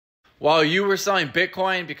While you were selling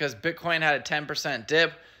Bitcoin because Bitcoin had a 10%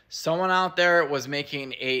 dip, someone out there was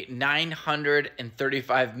making a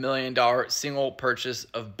 $935 million single purchase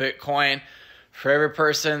of Bitcoin. For every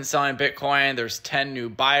person selling Bitcoin, there's 10 new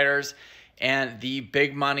buyers. And the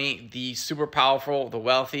big money, the super powerful, the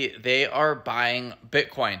wealthy, they are buying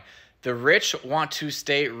Bitcoin. The rich want to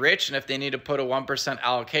stay rich, and if they need to put a 1%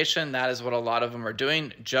 allocation, that is what a lot of them are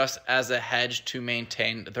doing, just as a hedge to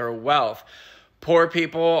maintain their wealth. Poor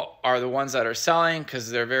people are the ones that are selling because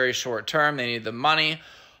they're very short term. They need the money.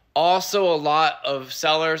 Also, a lot of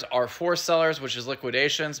sellers are forced sellers, which is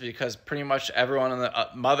liquidations, because pretty much everyone in the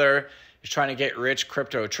mother is trying to get rich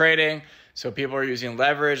crypto trading. So people are using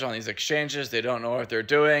leverage on these exchanges. They don't know what they're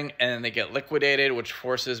doing, and then they get liquidated, which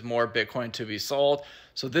forces more Bitcoin to be sold.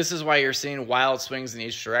 So this is why you're seeing wild swings in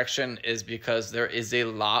each direction, is because there is a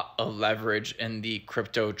lot of leverage in the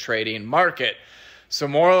crypto trading market. So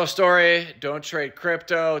moral of the story, don't trade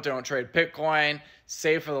crypto, don't trade Bitcoin,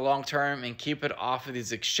 save for the long term and keep it off of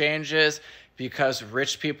these exchanges, because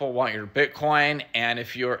rich people want your Bitcoin. And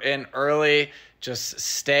if you're in early, just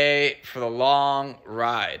stay for the long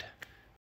ride.